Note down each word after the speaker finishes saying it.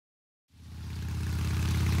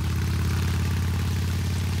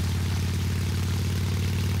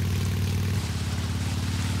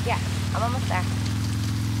I'm almost there.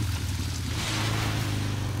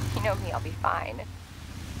 You know me, I'll be fine.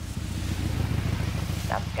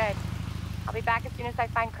 Sounds good. I'll be back as soon as I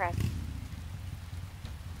find Chris.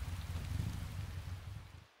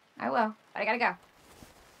 I will, but I gotta go.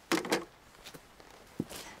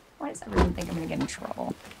 Why does everyone think I'm gonna get in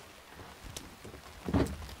trouble?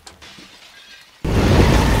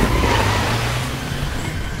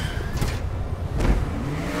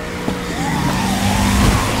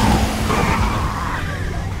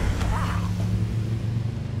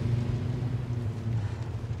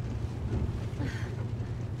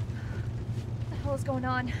 What's going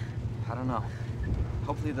on? I don't know.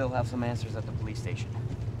 Hopefully they'll have some answers at the police station.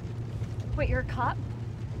 Wait, you're a cop?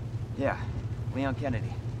 Yeah, Leon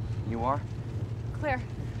Kennedy. You are? Claire.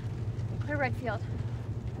 Claire Redfield.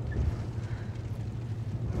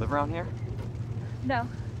 Live around here? No.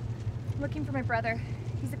 I'm looking for my brother.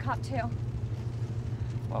 He's a cop too.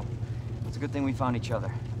 Well, it's a good thing we found each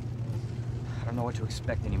other. I don't know what to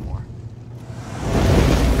expect anymore.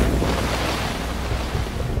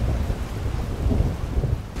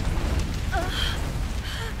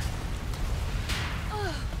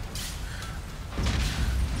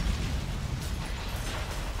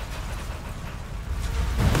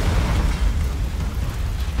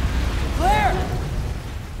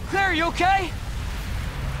 Are you okay?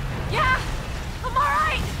 Yeah, I'm all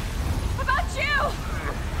right. How about you?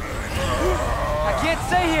 I can't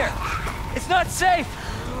stay here. It's not safe.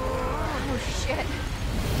 Oh, shit.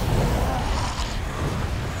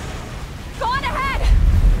 Go on ahead.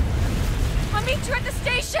 I'll meet you at the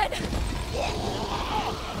station.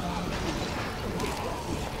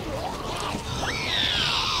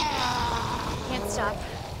 Can't stop.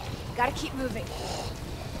 Gotta keep moving.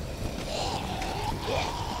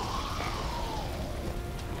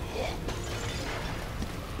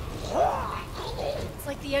 It's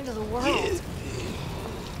like the end of the world.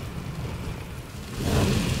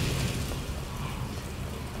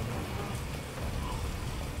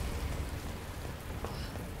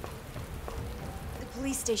 The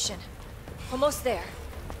police station. Almost there.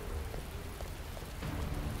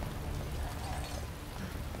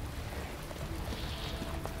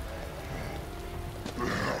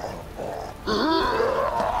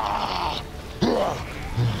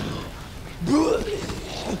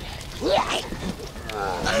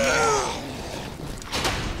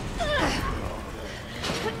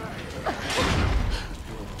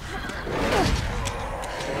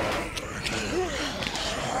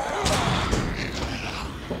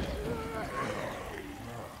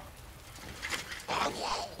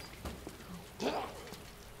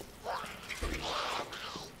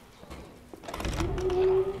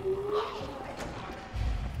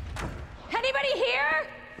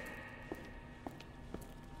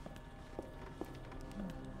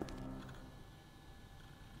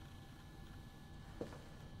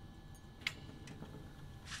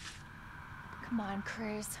 Come on,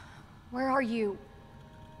 Chris. Where are you?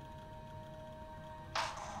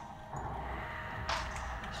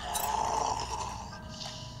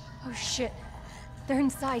 Oh shit. They're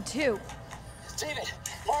inside too. David!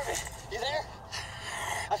 Marvin! You there?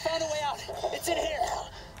 I found a way out! It's in here!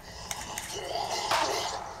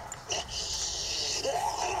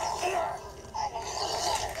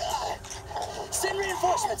 Send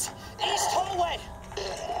reinforcements! East hallway!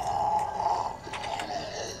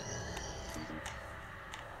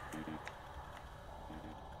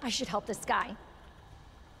 I should help this guy.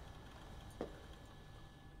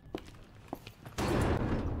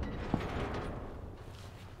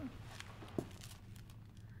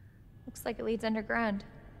 Looks like it leads underground.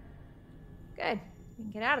 Good. We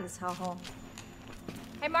can get out of this hellhole.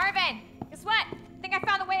 Hey, Marvin! Guess what? I think I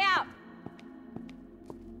found the way out!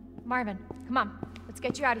 Marvin, come on. Let's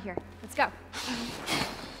get you out of here. Let's go.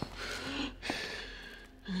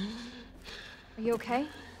 Are you okay?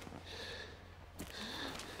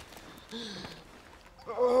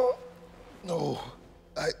 No.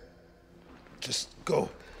 Just go.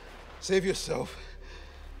 Save yourself.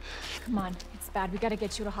 Come on. It's bad. We gotta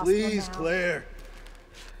get you to hospital Please, now. Claire.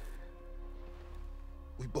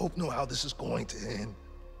 We both know how this is going to end.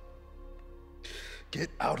 Get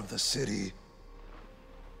out of the city.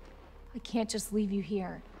 I can't just leave you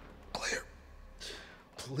here. Claire,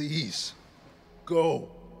 please,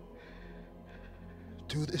 go.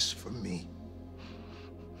 Do this for me.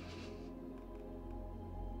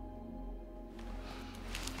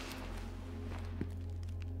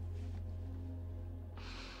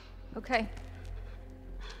 Okay.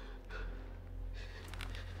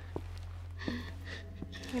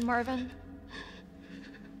 Hey, Marvin.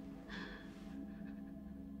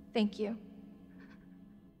 Thank you.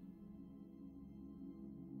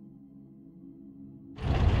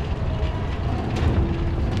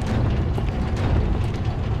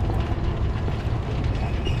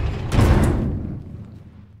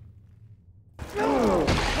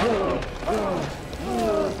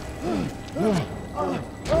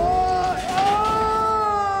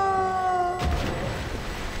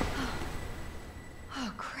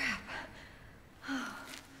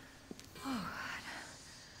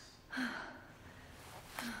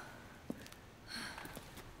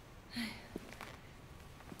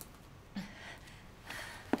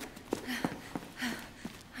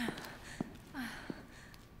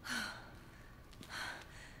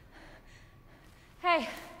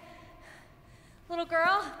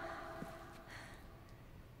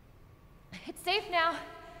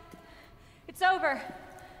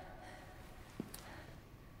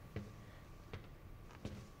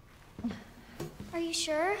 you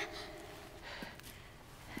sure?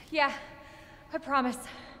 Yeah, I promise.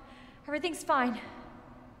 Everything's fine.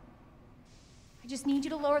 I just need you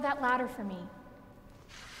to lower that ladder for me.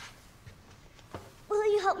 Will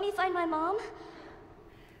you help me find my mom?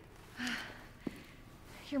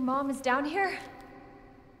 Your mom is down here?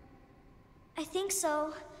 I think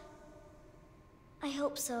so. I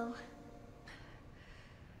hope so.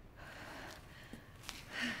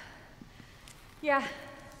 Yeah.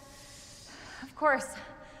 Of course.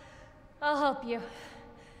 I'll help you.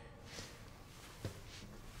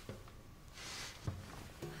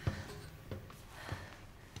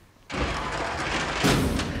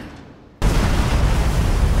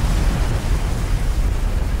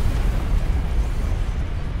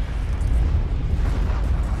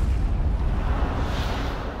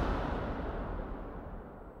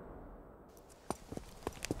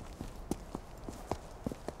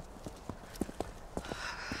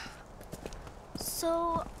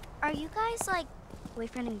 So, are you guys like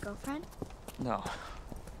boyfriend and girlfriend? No.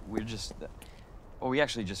 We're just... well, we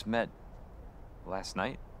actually just met last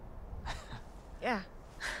night. Yeah.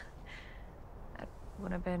 That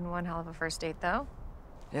would have been one hell of a first date, though.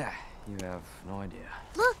 Yeah, you have no idea.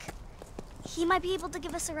 Look! He might be able to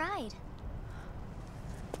give us a ride.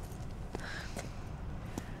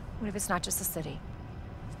 What if it's not just the city?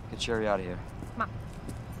 Get Sherry out of here. Come on.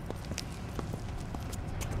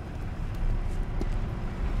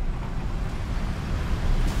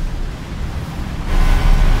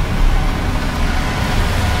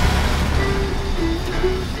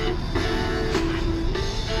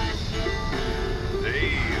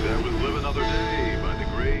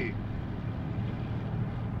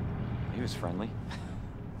 He was friendly.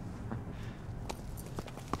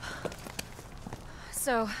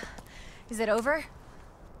 So, is it over?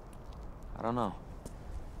 I don't know.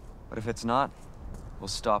 But if it's not, we'll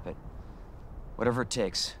stop it. Whatever it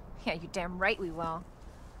takes. Yeah, you damn right we will.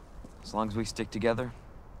 As long as we stick together,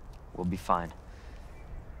 we'll be fine.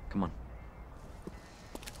 Come on.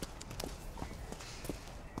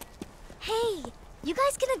 Hey, you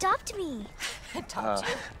guys can adopt me. Adopt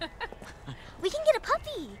you. We can get a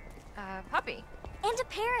puppy. Puppy. And a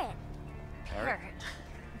parrot. Parrot.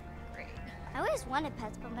 Great. I always wanted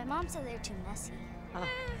pets, but my mom said they're too messy.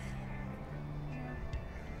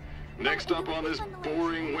 Next up on this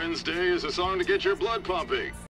boring Wednesday is a song to get your blood pumping.